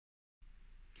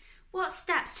What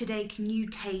steps today can you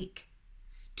take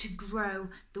to grow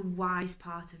the wise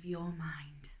part of your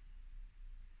mind?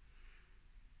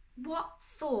 What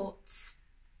thoughts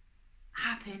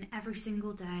happen every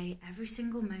single day, every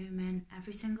single moment,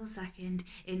 every single second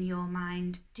in your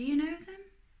mind? Do you know them?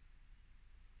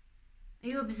 Are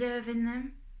you observing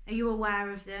them? Are you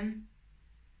aware of them?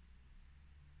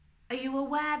 Are you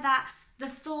aware that the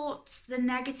thoughts, the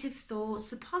negative thoughts,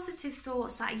 the positive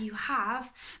thoughts that you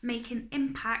have make an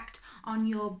impact on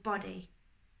your body,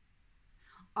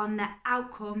 on the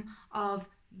outcome of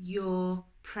your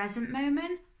present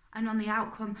moment and on the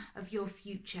outcome of your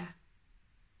future?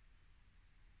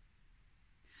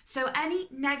 So any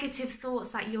negative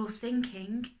thoughts that you're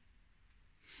thinking,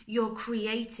 you're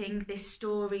creating this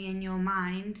story in your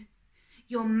mind,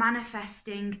 you're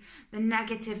manifesting the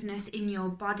negativeness in your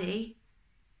body,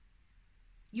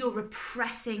 you're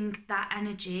repressing that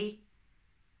energy.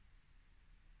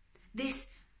 This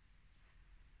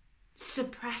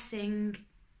suppressing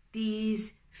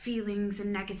these feelings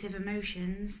and negative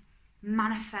emotions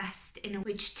manifest in a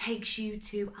which takes you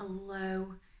to a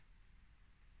low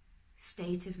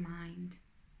state of mind.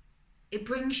 It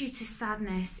brings you to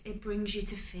sadness, it brings you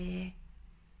to fear,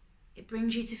 it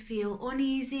brings you to feel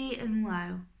uneasy and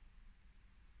low.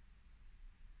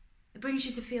 It brings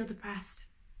you to feel depressed.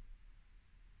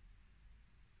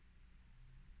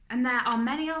 And there are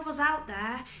many of us out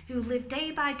there who live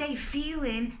day by day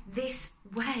feeling this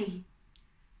way,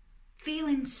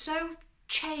 feeling so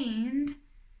chained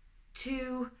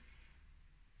to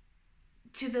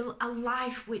a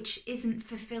life which isn't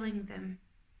fulfilling them,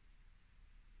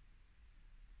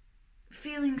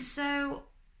 feeling so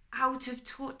out of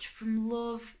touch from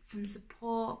love, from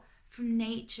support, from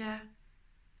nature,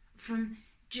 from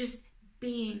just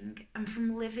being and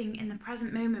from living in the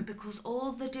present moment, because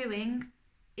all they're doing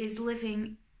is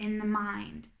living in the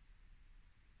mind.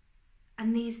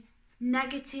 And these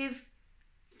negative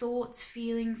thoughts,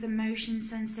 feelings, emotions,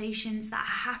 sensations that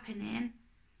are happening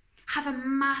have a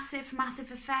massive,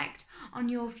 massive effect on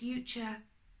your future.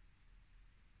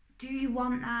 Do you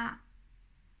want that?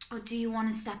 Or do you want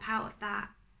to step out of that?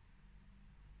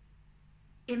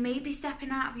 It may be stepping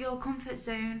out of your comfort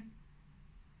zone.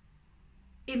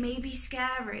 It may be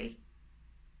scary.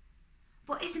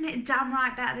 But isn't it damn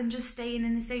right better than just staying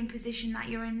in the same position that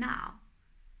you're in now?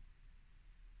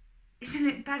 Isn't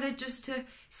it better just to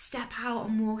step out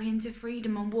and walk into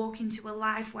freedom and walk into a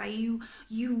life where you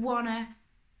want to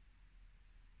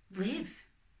live?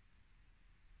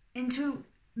 Into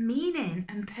meaning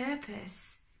and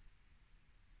purpose.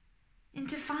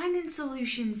 Into finding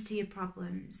solutions to your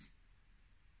problems.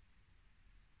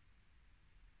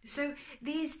 So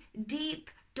these deep,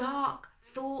 dark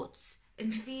thoughts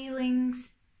and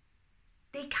feelings,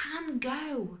 they can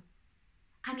go.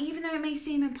 And even though it may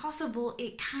seem impossible,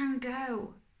 it can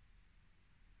go.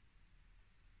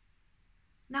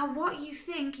 Now, what you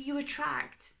think you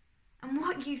attract, and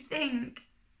what you think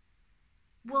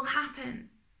will happen.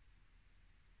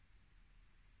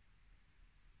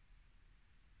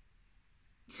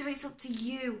 So it's up to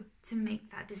you to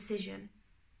make that decision.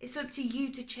 It's up to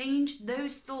you to change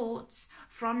those thoughts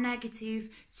from negative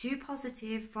to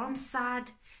positive, from sad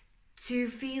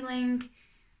to feeling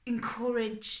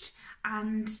encouraged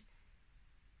and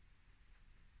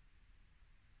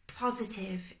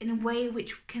positive in a way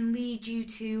which can lead you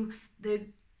to the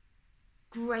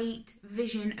great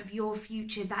vision of your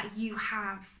future that you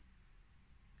have.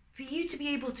 For you to be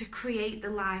able to create the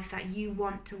life that you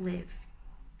want to live.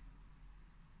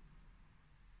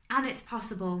 And it's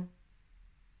possible.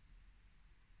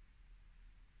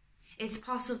 It's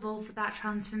possible for that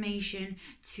transformation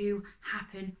to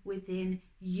happen within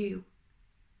you.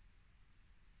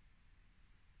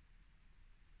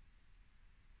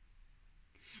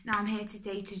 Now I'm here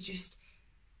today to just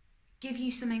give you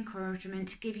some encouragement,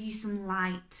 to give you some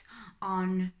light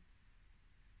on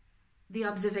the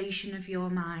observation of your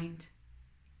mind.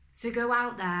 So go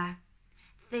out there,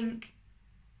 think,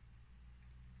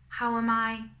 how are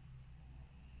my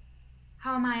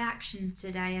actions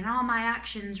today? And are my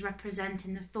actions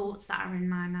representing the thoughts that are in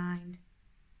my mind?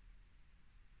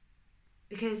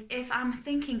 Because if I'm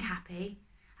thinking happy,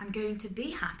 I'm going to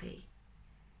be happy.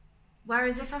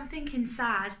 Whereas if I'm thinking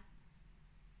sad,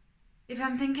 if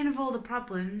I'm thinking of all the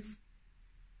problems,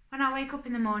 when I wake up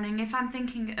in the morning, if I'm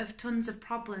thinking of tons of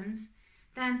problems,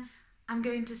 then I'm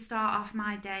going to start off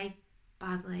my day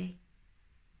badly.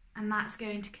 And that's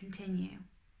going to continue.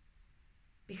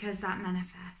 Because that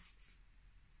manifests.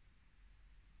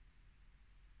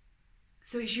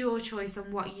 So it's your choice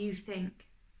on what you think.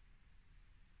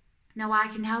 Now I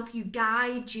can help you,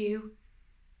 guide you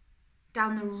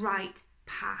down the right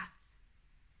path.